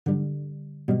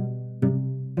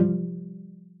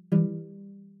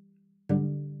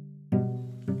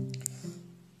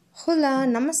Hola,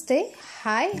 namaste,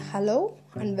 hi, hello,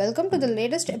 and welcome to the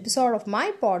latest episode of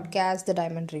my podcast, The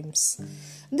Diamond Dreams.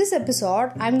 In this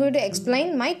episode, I'm going to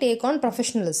explain my take on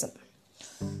professionalism.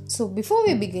 So, before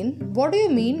we begin, what do you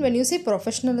mean when you say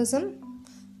professionalism?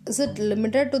 Is it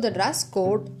limited to the dress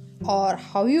code or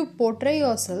how you portray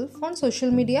yourself on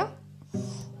social media?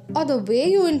 Or the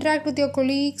way you interact with your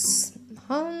colleagues?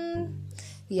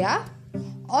 Yeah,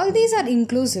 all these are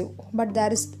inclusive, but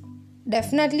there is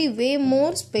definitely way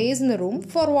more space in the room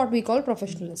for what we call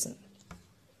professionalism.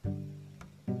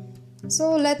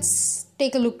 So let's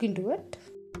take a look into it.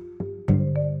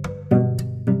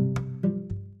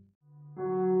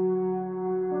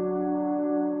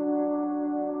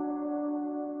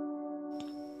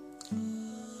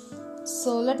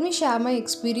 So let me share my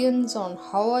experience on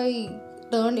how I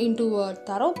turned into a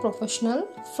thorough professional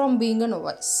from being a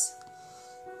novice.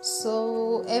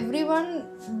 So everyone,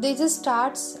 they just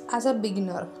starts as a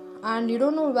beginner and you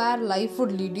don't know where life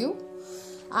would lead you.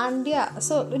 And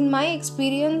so in my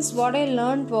experience, what I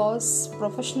learned was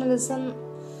professionalism.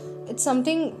 It's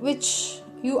something which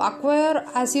you acquire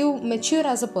as you mature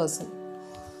as a person.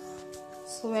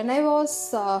 So when I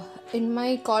was in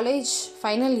my college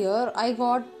final year, I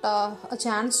got a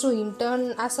chance to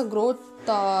intern as a growth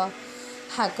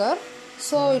hacker.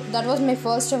 So that was my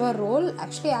first ever role.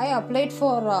 Actually, I applied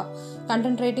for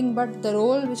content writing, but the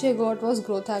role which I got was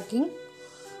growth hacking.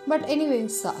 But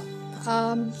anyways,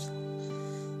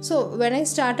 so when I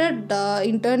started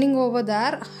interning over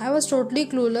there, I was totally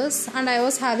clueless and I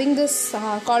was having this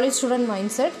college student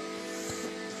mindset.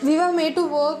 We were made to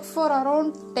work for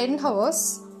around 10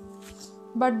 hours.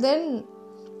 But then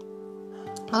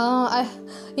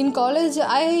in college,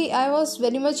 I was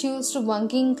very much used to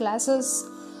bunking classes.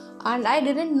 And I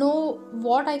didn't know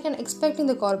what I can expect in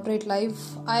the corporate life.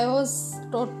 I was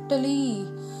totally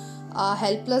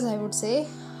helpless, I would say.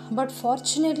 But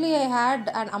fortunately, I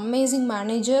had an amazing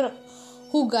manager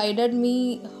who guided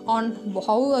me on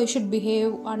how I should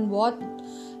behave and what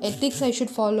ethics I should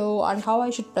follow and how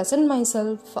I should present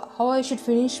myself, how I should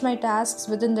finish my tasks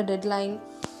within the deadline.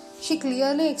 She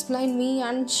clearly explained me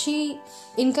and she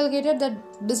inculcated that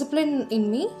discipline in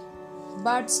me.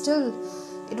 But still,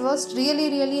 it was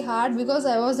really hard because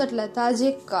I was that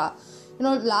lethargic,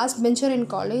 last bencher in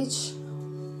college,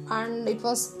 and it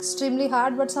was extremely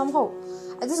hard. But somehow,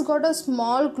 I just got a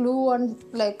small clue, and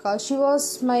she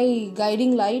was my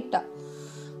guiding light,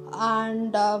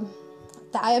 and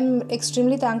I am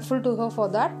extremely thankful to her for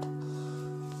that.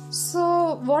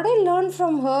 So, what I learned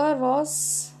from her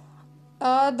was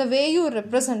the way you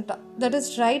represent. That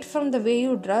is right from the way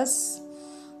you dress.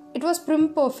 It was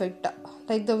prim perfect.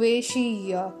 Like the way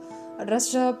she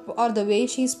dressed up or the way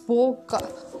she spoke,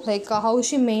 how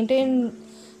she maintained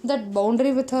that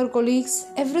boundary with her colleagues,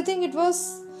 everything, it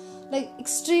was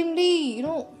extremely,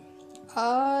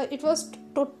 it was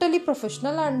totally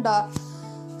professional. And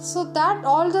so that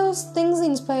all those things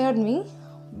inspired me.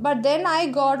 But then I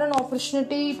got an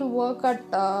opportunity to work at in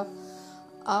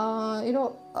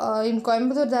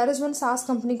Coimbatore. There is one SaaS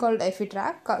company called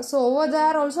Track. So over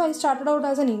there also I started out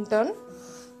as an intern.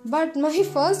 But my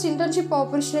first internship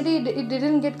opportunity, it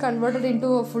didn't get converted into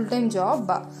a full-time job.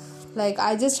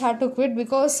 I just had to quit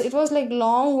because it was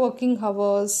long working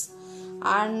hours.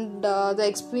 And the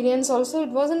experience also, it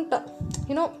wasn't,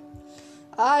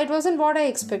 it wasn't what I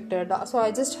expected. So I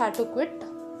just had to quit.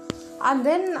 And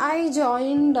then I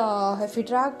joined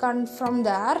Track, and from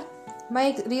there,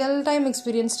 my real-time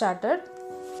experience started.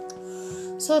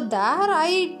 So there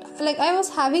I was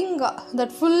having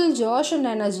that full josh and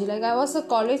energy. I was a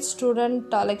college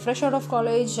student, fresh out of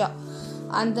college,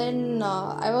 and then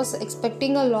I was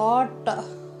expecting a lot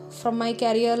from my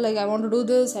career. I want to do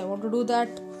this, I want to do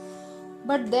that.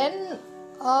 But then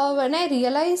when I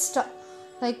realized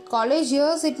college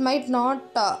years, it might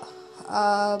not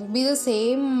be the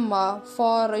same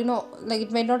for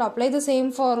it might not apply the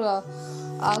same for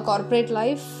corporate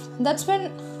life. That's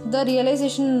when the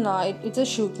realization it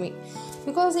just shook me,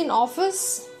 because in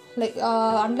office,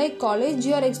 unlike college,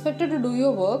 you are expected to do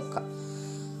your work,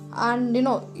 and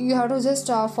you have to just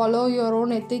follow your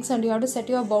own ethics, and you have to set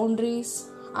your boundaries,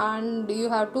 and you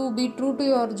have to be true to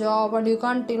your job, and you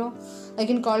can't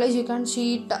in college you can't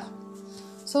cheat,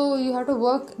 so you have to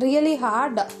work really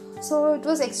hard. So it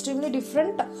was extremely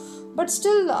different. But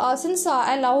still, since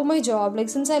I love my job,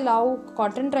 since I love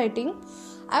content writing,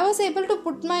 I was able to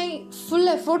put my full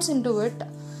efforts into it.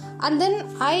 And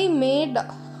then I made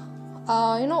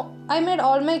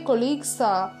all my colleagues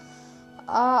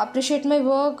appreciate my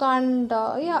work, and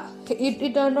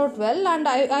it turned out well, and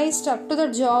I stuck to the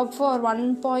job for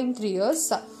 1.3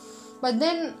 years. But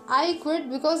then I quit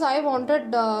because I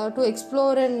wanted to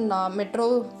explore in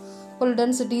metro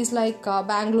metropolitan cities like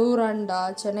Bangalore and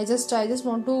Chennai. I just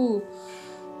want to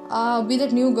be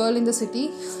that new girl in the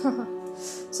city.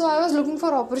 So I was looking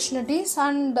for opportunities,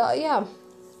 and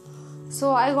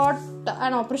so I got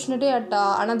an opportunity at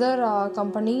another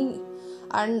company,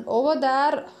 and over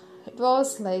there it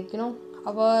was like,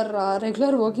 our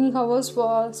regular working hours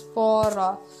was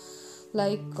for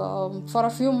for a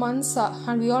few months,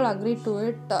 and we all agreed to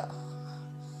it.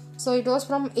 So it was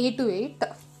from 8 to 8.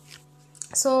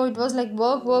 So it was like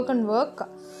work and work.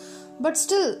 But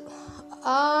still,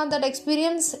 that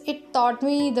experience, it taught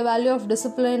me the value of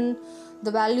discipline,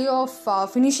 the value of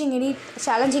finishing any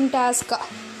challenging task.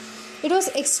 It was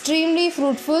extremely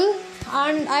fruitful,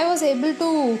 and I was able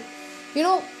to,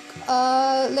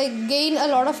 gain a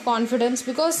lot of confidence,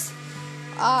 because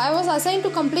I was assigned to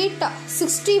complete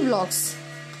 60 blocks.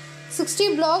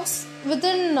 60 blocks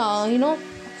within,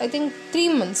 I think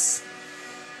 3 months.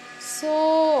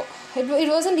 So it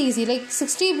wasn't easy. Like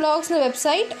 60 blocks on the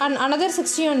website and another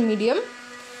 60 on Medium.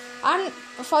 And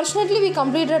fortunately we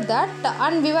completed that,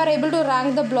 and we were able to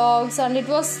rank the blogs, and it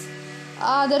was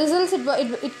the results,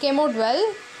 it came out well.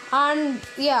 And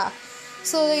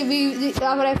so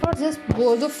our efforts just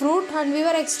bore the fruit, and we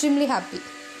were extremely happy.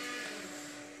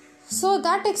 So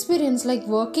that experience, like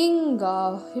working,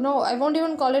 I won't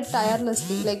even call it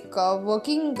tirelessly, like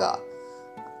working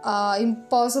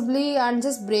impossibly and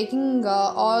just breaking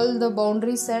all the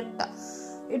boundaries set.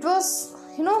 It was,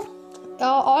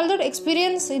 all that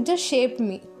experience, it just shaped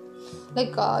me.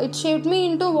 It shaped me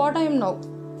into what I am now.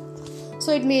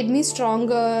 So it made me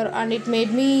stronger, and it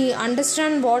made me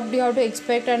understand what you have to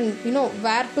expect, and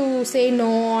where to say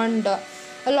no, and a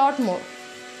lot more.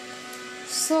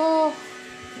 So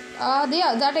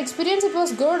that experience, it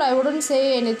was good. I wouldn't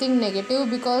say anything negative,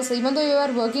 because even though you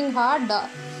are working hard,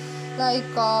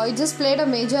 it just played a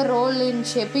major role in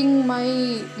shaping my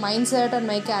mindset and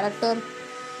my character.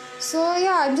 So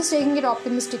I'm just taking it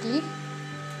optimistically.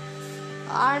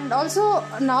 And also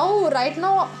right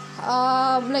now,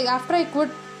 after I quit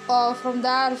from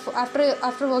there,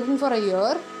 after working for a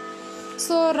year,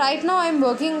 so right now I'm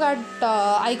working at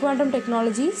iQuantum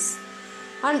Technologies.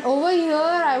 And over here,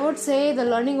 I would say the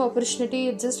learning opportunity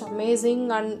is just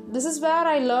amazing, and this is where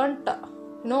I learned,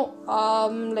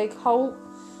 how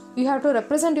you have to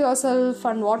represent yourself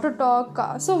and what to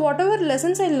talk. So whatever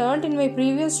lessons I learned in my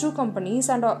previous 2 companies,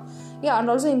 and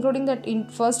also including that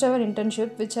first ever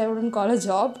internship, which I wouldn't call a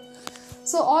job.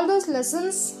 So all those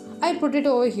lessons, I put it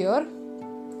over here,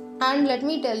 and let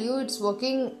me tell you, it's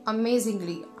working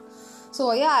amazingly.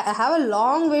 So I have a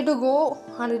long way to go,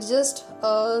 and it's just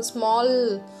a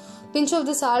small pinch of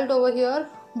the salt over here.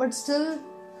 But still,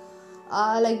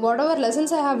 whatever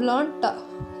lessons I have learnt,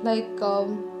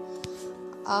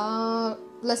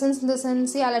 lessons in the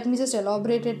sense, let me just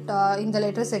elaborate it in the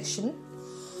later section.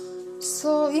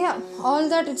 So all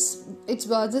that, it's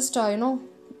just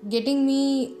getting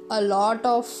me a lot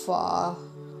of what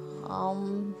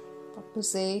to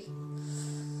say.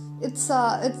 It's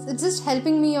just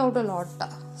helping me out a lot.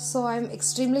 So I'm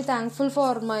extremely thankful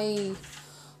for my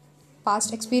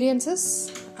past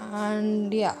experiences,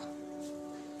 and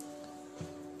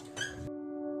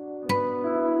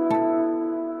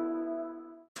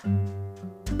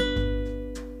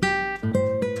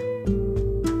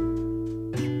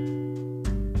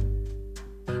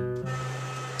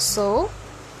So,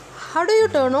 how do you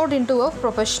turn out into a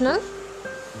professional?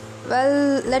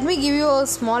 Well, let me give you a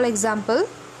small example.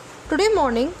 Today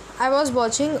morning, I was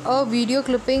watching a video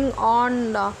clipping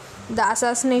on the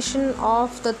assassination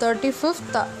of the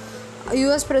 35th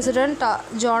US President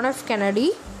John F.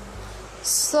 Kennedy.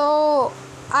 So,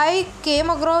 I came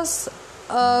across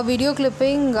a video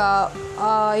clipping,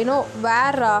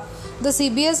 where the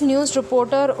CBS News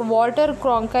reporter Walter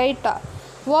Cronkite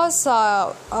was,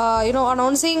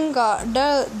 announcing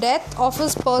the death of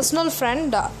his personal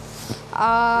friend.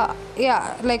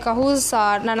 Who's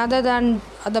none other than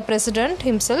the president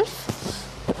himself.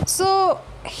 So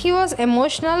he was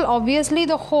emotional. Obviously,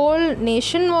 the whole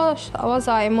nation was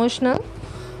emotional,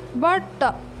 but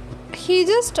he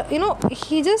just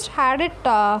had it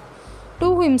to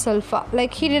himself.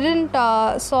 He didn't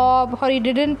sob, or he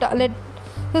didn't let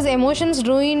his emotions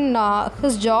ruin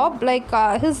his job.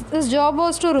 His job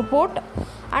was to report,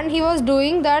 and he was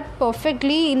doing that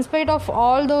perfectly in spite of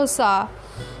all those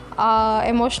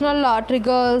emotional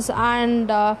triggers and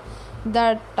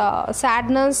that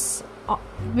sadness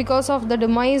because of the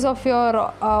demise of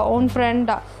your own friend.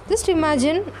 Just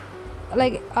imagine,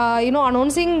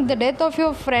 announcing the death of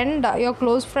your friend, your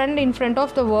close friend, in front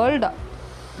of the world.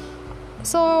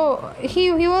 So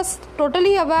he was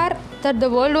totally aware that the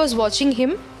world was watching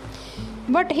him.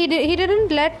 but he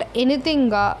didn't let anything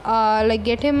like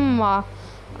get him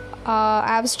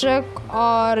abstract,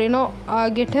 or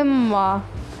get him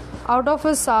out of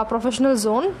his professional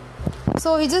zone.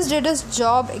 So he just did his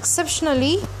job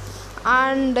exceptionally,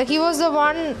 and he was the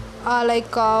one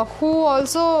who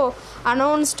also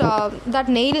announced that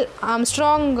Neil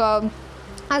Armstrong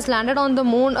has landed on the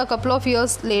moon a couple of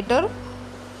years later.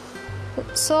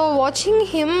 So watching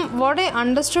him, what I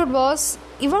understood was,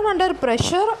 even under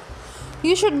pressure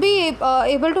you should be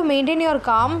able to maintain your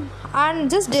calm and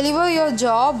just deliver your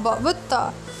job with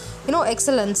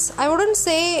excellence. I wouldn't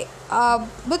say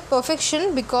with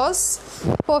perfection, because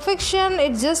perfection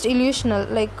is just illusional.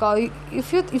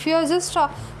 If you are just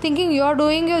thinking you are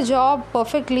doing your job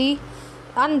perfectly,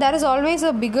 and there is always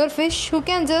a bigger fish who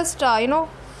can just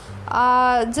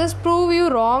just prove you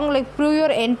wrong, like prove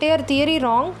your entire theory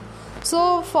wrong.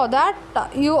 So for that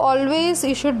you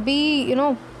should be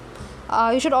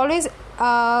you should always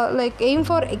aim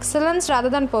for excellence rather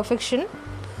than perfection.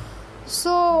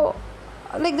 So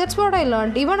that's what I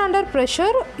learned. Even under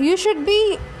pressure you should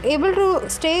be able to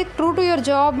stay true to your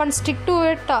job and stick to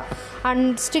it,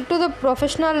 and stick to the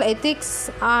professional ethics,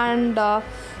 and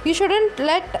you shouldn't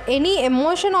let any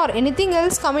emotion or anything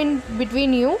else come in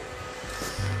between you.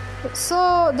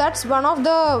 So that's one of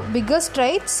the biggest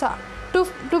traits,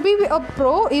 to be a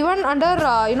pro even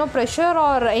under pressure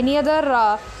or any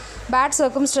other bad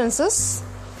circumstances.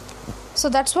 So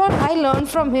that's what I learned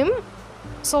from him.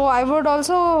 So I would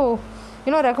also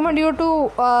recommend you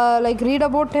to read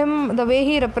about him, the way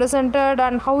he represented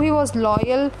and how he was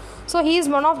loyal. So he is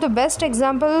one of the best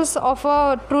examples of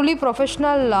a truly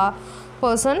professional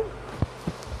person.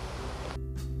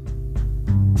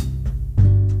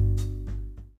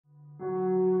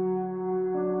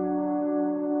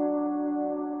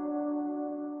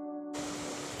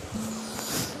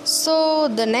 So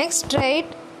the next trait,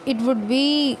 it would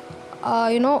be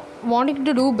wanting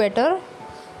to do better.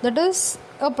 That is,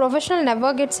 a professional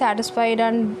never gets satisfied,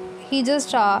 and he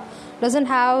just doesn't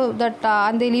have that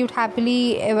and they lived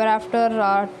happily ever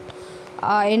after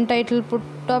entitled put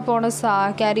up on his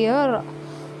career.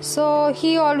 So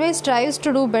he always strives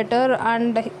to do better,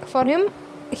 and for him,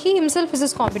 he himself is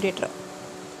his competitor.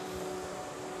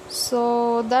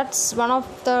 So that's one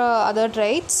of the other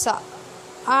traits.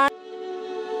 And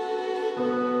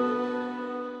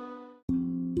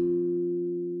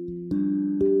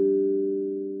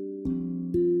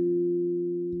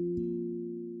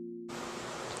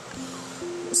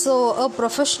so a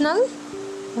professional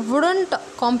wouldn't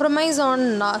compromise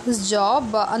on his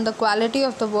job and the quality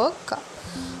of the work,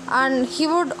 and he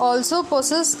would also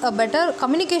possess a better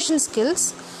communication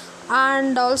skills,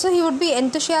 and also he would be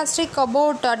enthusiastic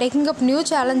about taking up new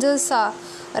challenges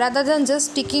rather than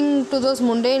just sticking to those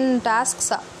mundane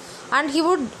tasks, and he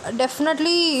would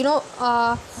definitely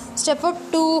step up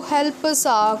to help his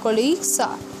colleagues.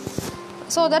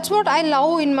 So that's what I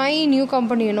love in my new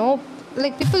company.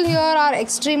 People here are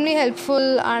extremely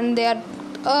helpful, and they are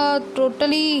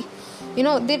totally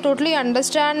they totally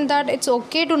understand that it's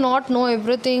okay to not know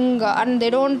everything, and they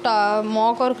don't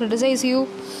mock or criticize you.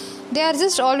 They are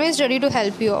just always ready to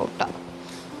help you out,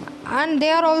 and they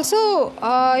are also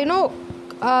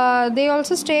they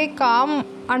also stay calm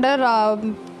under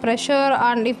pressure,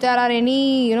 and if there are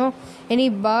any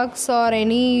bugs or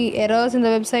any errors in the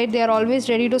website, they are always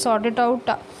ready to sort it out.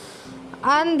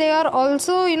 And they are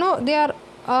also they are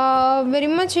very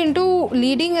much into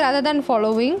leading rather than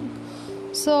following.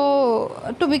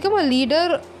 So to become a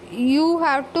leader, you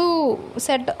have to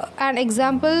set an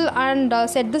example and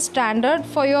set the standard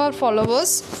for your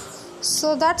followers.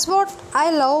 So that's what I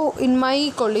love in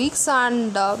my colleagues,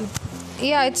 and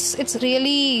it's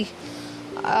really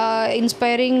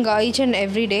inspiring each and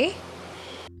every day.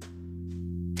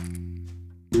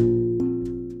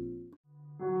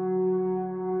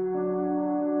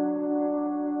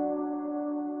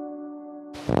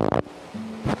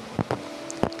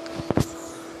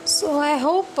 So I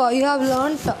hope you have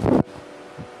learned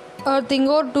a thing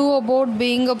or two about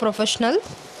being a professional,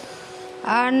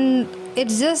 and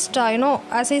it's just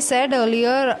as I said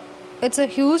earlier, it's a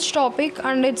huge topic,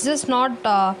 and it's just not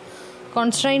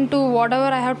constrained to whatever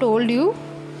I have told you.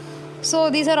 So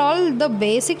these are all the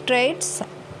basic traits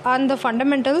and the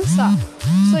fundamentals,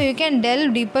 so you can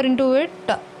delve deeper into it,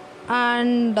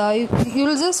 and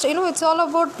you'll just it's all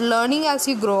about learning as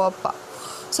you grow up.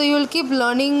 So you will keep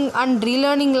learning and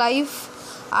relearning life,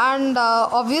 and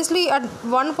obviously at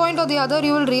one point or the other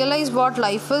you will realize what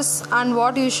life is and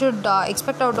what you should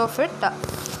expect out of it,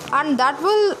 and that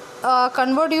will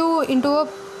convert you into a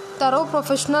thorough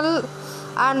professional,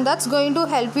 and that's going to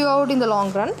help you out in the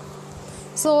long run.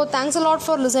 So thanks a lot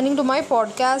for listening to my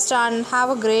podcast and have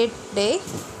a great day.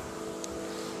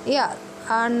 Yeah,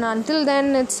 and until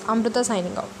then, it's Amrita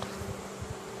signing out.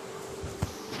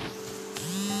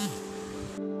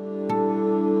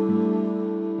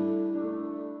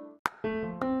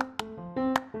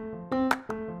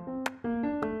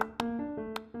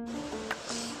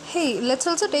 Hey, let's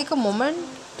also take a moment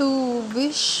to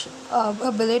wish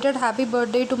a belated happy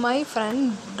birthday to my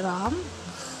friend Ram.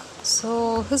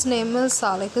 So his name is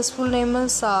his full name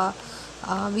is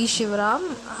V Shivaram,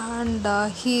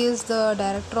 and he is the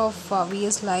director of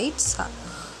VS Lights.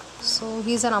 So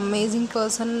he's an amazing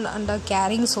person and a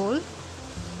caring soul.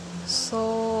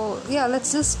 So yeah,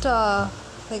 let's just I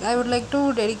would like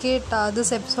to dedicate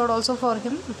this episode also for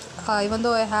him, even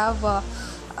though I have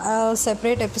a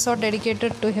separate episode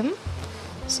dedicated to him.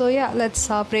 So yeah, let's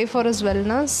pray for his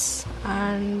wellness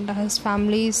and his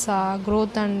family's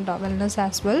growth and wellness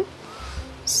as well.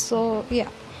 So yeah,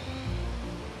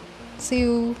 see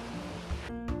you.